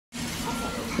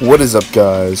What is up,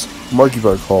 guys? Marky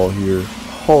Mark Hall here,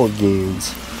 Hall of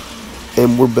Gains,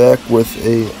 and we're back with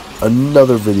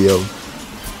another video.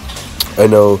 I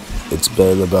know it's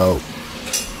been about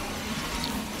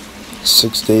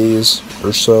 6 days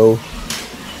or so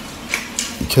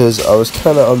because I was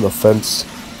kind of on the fence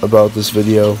about this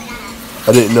video.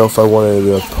 I didn't know if I wanted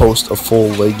to post a full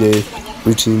leg day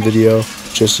routine video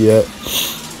just yet,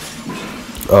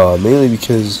 mainly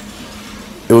because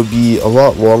it would be a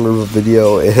lot longer of a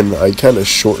video, and I kind of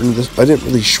shortened this. I didn't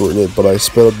really shorten it, but I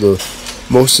sped up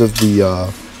most of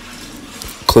the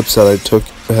clips that I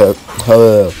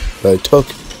took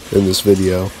in this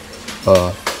video,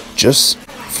 just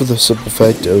for the simple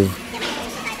fact of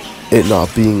it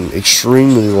not being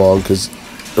extremely long, because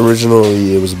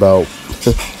originally it was about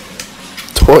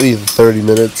 20 to 30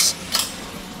 minutes,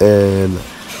 and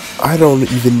I don't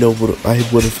even know what I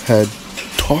would have had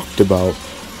talked about,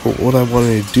 what I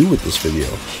wanted to do with this video,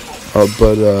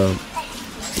 but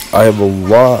I have a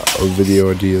lot of video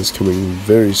ideas coming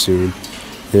very soon,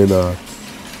 and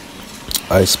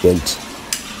I spent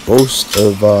most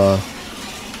of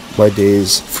my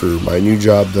days for my new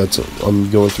job I'm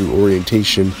going through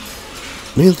orientation,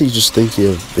 mainly just thinking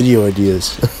of video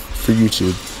ideas for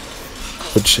YouTube,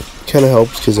 which kind of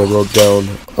helped because I wrote down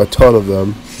a ton of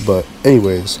them. But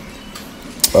anyways,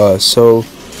 so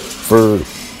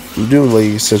I'm doing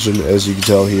leg extension, as you can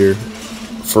tell here.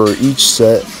 For each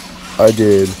set, I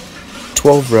did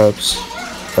 12 reps.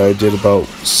 I did about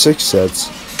 6 sets.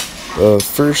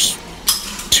 First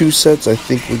 2 sets, I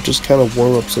think, were just kind of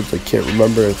warm-up sets. I can't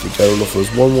remember. I don't know if it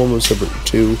was one warm-up set or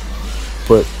 2.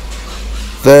 But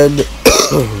then,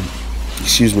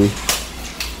 excuse me,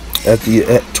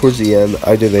 towards the end,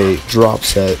 I did a drop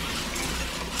set,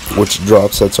 which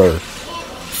drop sets are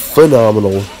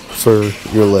phenomenal for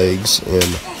your legs,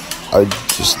 and I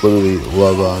just literally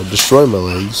love destroying my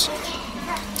legs.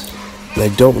 And I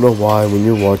don't know why, when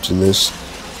you're watching this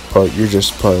part, you're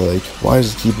just probably like, why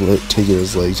does he keep taking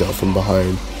his legs out from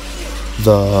behind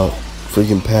the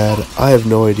freaking pad? I have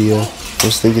no idea. I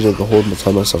was thinking it the whole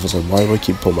time myself. I was like, why do I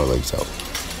keep pulling my legs out?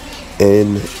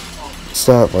 And it's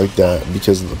not like that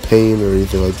because of the pain or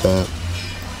anything like that.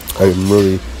 I'm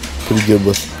really pretty good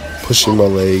with pushing my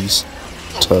legs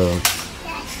to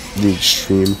the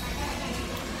extreme.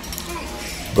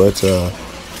 But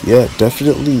yeah,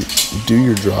 definitely do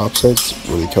your drop sets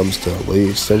when it comes to leg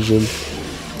extension,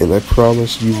 and I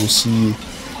promise you will see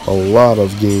a lot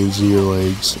of gains in your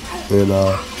legs. And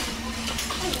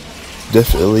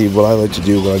definitely what I like to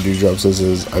do when I do drop sets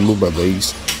is I move my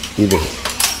legs either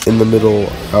in the middle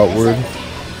or outward,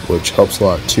 which helps a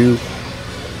lot too,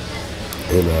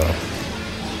 and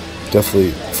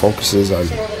definitely focuses on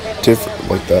different,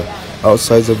 like the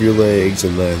outsides of your legs,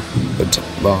 and then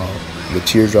the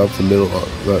teardrop, the middle,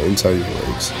 the inside of your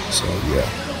legs. So yeah.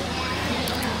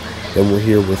 Then we're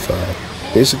here with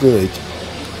basically like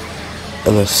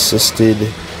an assisted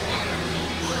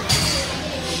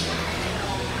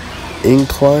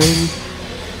incline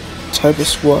type of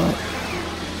squat,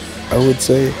 I would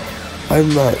say.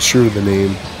 I'm not sure the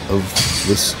name of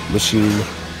this machine.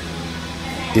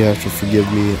 You have to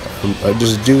forgive me. I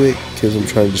just do it because I'm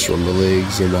trying to destroy my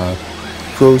legs and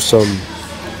grow some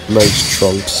nice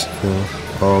trunks, you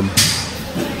know.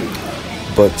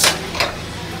 But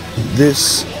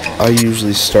this, I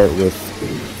usually start with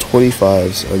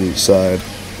 25s on each side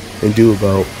and do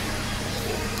about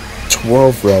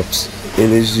 12 reps.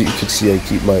 And as you can see, I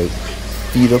keep my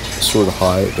feet up sort of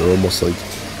high. They're almost like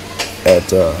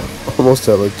at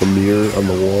like the mirror on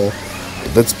the wall.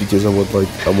 But that's because I want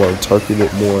to target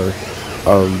it more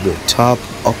on the top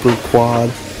upper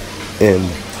quad and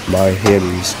my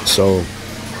hammies. So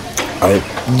I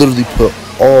literally put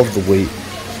all of the weight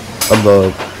on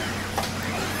the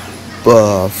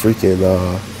freaking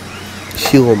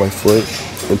heel of my foot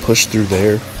and push through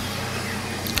there.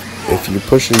 If you're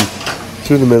pushing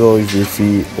through the middle of your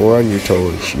feet or on your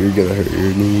toes, you're gonna hurt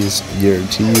your knees,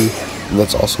 guarantee you. And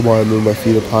that's also why I move my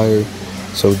feet up higher,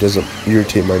 so it doesn't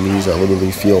irritate my knees. I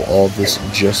literally feel all of this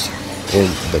just in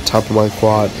the top of my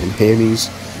quad and hammies,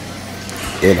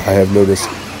 and I have noticed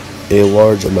a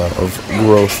large amount of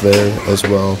growth there as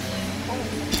well,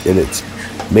 and it's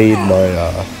made my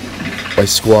my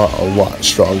squat a lot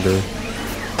stronger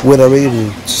when I'm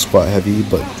able to squat heavy.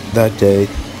 But that day,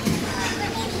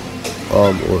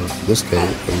 or this day,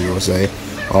 whatever you want to say,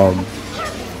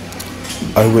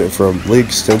 I went from leg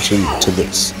extension to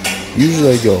this.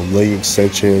 Usually I go leg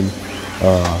extension,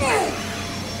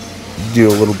 do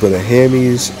a little bit of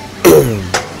hammies,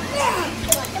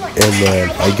 and then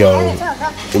I go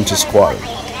into squatting.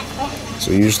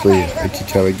 So usually I can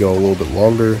kind of go a little bit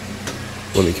longer,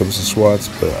 when it comes to squats,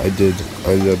 but I ended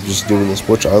up just doing this,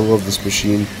 which I love this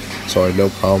machine, so I had no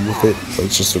problem with it. But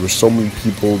it's just there were so many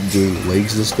people doing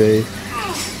legs this day,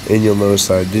 and you'll notice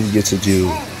that I didn't get to do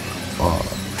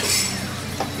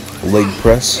leg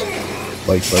press,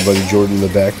 like my buddy Jordan in the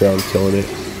background killing it.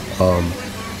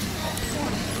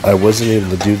 I wasn't able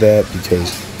to do that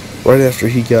because right after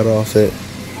he got off it,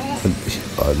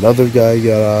 another guy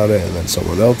got on it, and then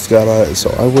someone else got on it, and so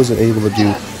I wasn't able to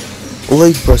do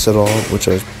leg press at all, which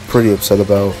I was pretty upset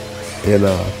about. And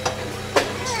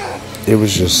it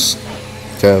was just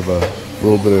kind of a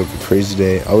little bit of a crazy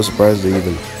day. I was surprised I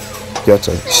even got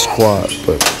to squat,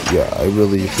 but yeah, I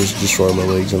really was destroying my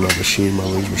legs on that machine. My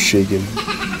legs were shaking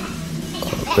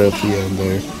right at the end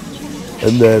there.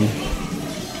 And then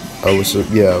I was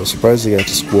surprised I got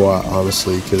to squat,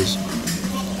 honestly, because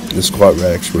the squat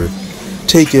racks were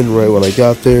taken right when I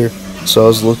got there. So I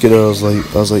was looking, and I was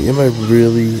like, am I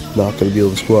really not going to be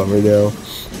able to squat right now?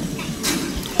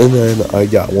 And then I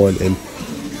got one, and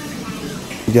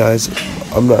guys,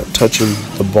 I'm not touching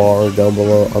the bar down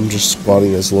below. I'm just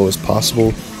squatting as low as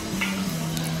possible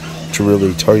to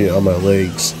really target on my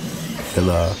legs. And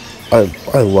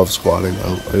I love squatting.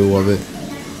 I love it.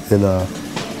 And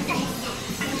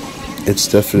it's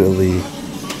definitely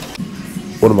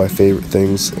one of my favorite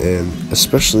things, and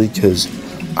especially because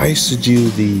I used to do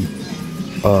the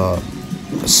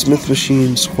Smith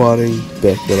machine squatting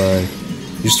back when I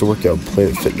used to work out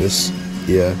Planet Fitness.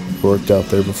 Yeah, worked out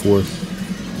there before,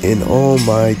 and oh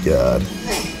my god,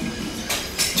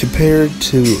 compared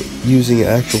to using an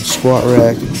actual squat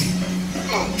rack,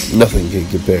 nothing can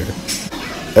compare.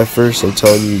 At first, I'm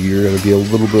telling you, you're going to be a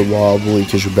little bit wobbly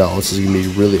because your balance is going to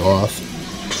be really off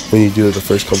when you do it the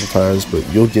first couple times, but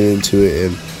you'll get into it.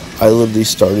 And I literally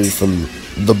started from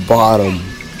the bottom.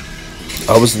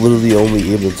 I was literally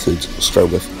only able to start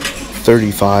with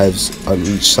 35s on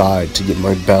each side to get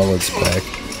my balance back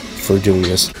for doing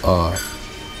this,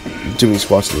 doing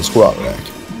squats in the squat rack.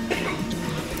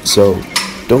 So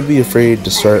don't be afraid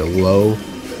to start low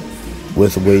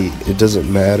with weight. It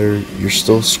doesn't matter. You're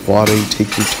still squatting.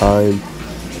 Take your time.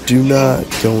 Do not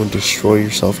go and destroy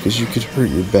yourself, because you could hurt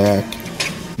your back.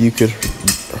 You could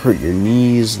hurt your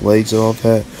knees, legs, and all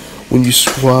that. When you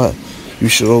squat, you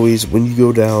should always, when you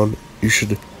go down, you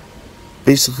should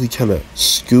basically kind of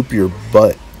scoop your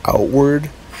butt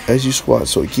outward as you squat,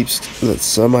 so it keeps that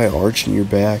semi-arch in your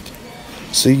back,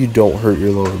 so you don't hurt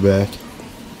your lower back.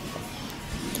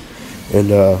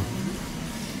 And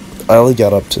I only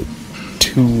got up to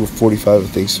 245, I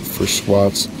think, for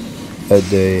squats that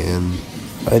day, and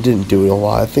I didn't do it a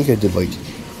lot. I think I did like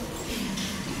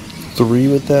 3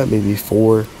 with that, maybe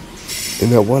 4.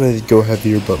 And I wanted to go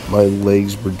heavier, but my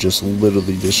legs were just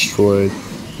literally destroyed.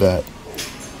 That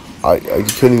I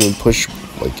couldn't even push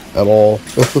like at all.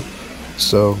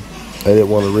 So I didn't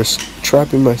want to risk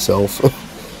trapping myself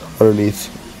underneath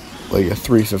like a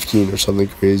 315 or something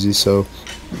crazy. So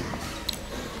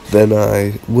then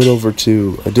I went over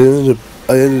to I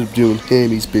ended up doing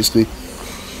hammies basically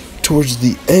towards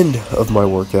the end of my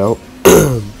workout,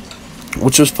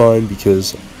 which was fine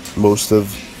because most of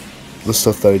the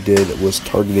stuff that I did was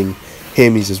targeting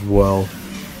hammies as well.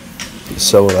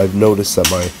 So I've noticed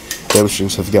that my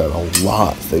hamstrings have gotten a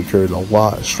lot thicker and a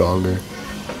lot stronger.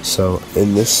 So,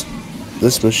 and this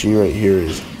machine right here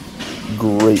is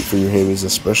great for your hammies,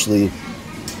 especially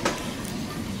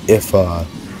if I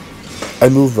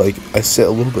move, like I sit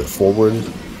a little bit forward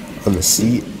on the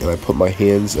seat and I put my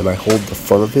hands and I hold the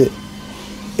front of it,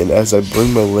 and as I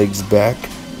bring my legs back,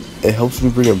 it helps me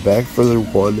bring them back further,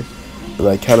 one, and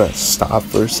I kind of stop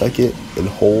for a second and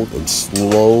hold and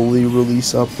slowly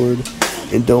release upward,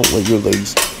 and don't let your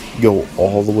legs go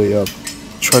all the way up.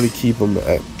 Try to keep them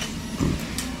at,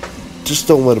 just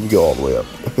don't let them go all the way up.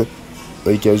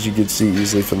 Like as you can see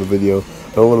easily from the video,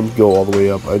 I don't let them go all the way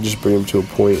up. I just bring them to a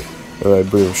point and I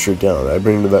bring them straight down. I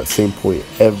bring them to that same point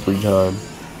every time.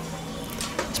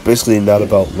 It's basically not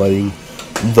about letting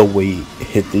the weight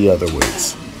hit the other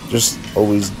weights. Just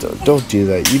always don't do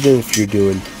that. Even if you're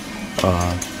doing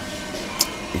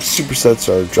supersets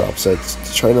or drop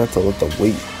sets, try not to let the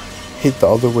weight hit the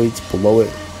other weights below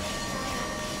it,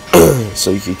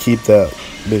 so you can keep that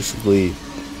basically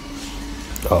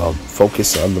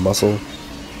focus on the muscle.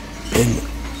 And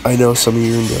I know some of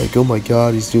you are gonna be like, oh my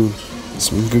god, he's doing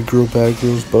some good girl bad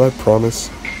girls, but I promise,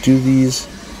 do these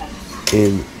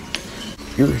and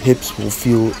your hips will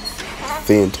feel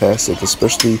fantastic,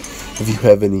 especially if you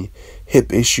have any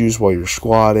hip issues while you're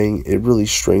squatting. It really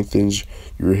strengthens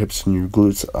your hips and your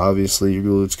glutes, obviously your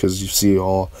glutes, because you see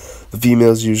all the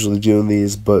females usually doing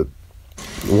these. But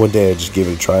one day I just gave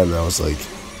it a try and I was like,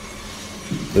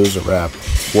 it was a wrap.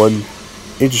 One,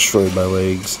 it destroyed my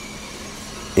legs.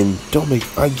 And don't make,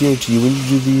 I guarantee you, when you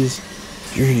do these,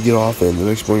 you're gonna get off it, and the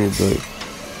next morning you'll be like,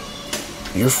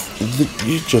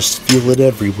 you just feel it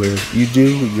everywhere. You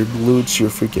do, your glutes, your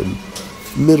freaking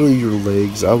middle of your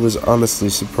legs. I was honestly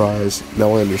surprised.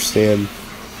 Now I understand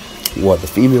why the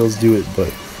females do it,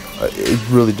 but it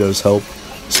really does help,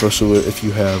 especially if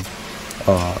you have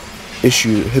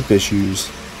hip issues.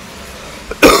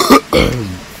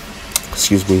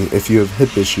 Excuse me. If you have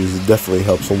hip issues, it definitely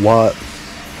helps a lot.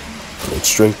 It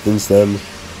strengthens them,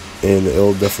 and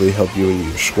it'll definitely help you when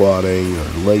you're squatting or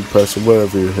leg press or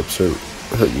whatever your hips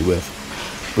hurt you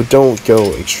with. But don't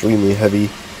go extremely heavy.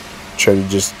 Try to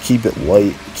just keep it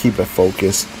light, keep it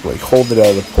focused. Like, hold it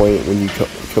at a point when you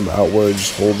come outward.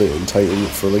 Just hold it and tighten it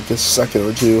for like a second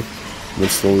or two, and then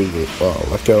slowly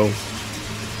let go.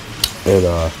 And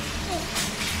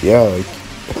yeah, like,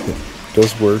 it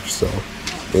does work. So,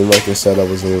 and like I said, I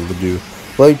wasn't able to do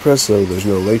leg press, so there's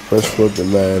no leg press flip,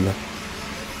 and then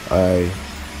I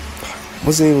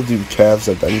wasn't able to do calves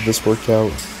at the end of this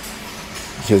workout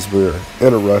because we were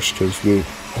in a rush because we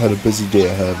had a busy day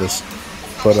ahead of us.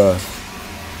 But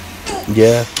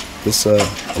yeah, this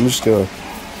I'm just gonna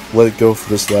let it go for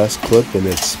this last clip, and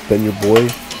it's been your boy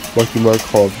Monkey Mark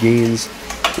Hall of Gains.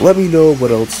 Let me know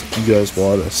what else you guys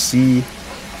want to see.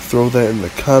 Throw that in the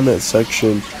comment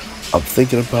section. I'm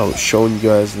thinking about showing you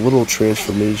guys a little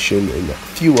transformation and a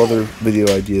few other video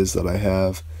ideas that I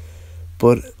have.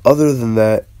 But other than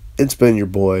that, it's been your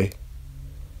boy.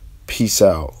 Peace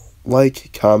out.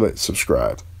 Like, comment,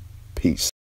 subscribe. Peace.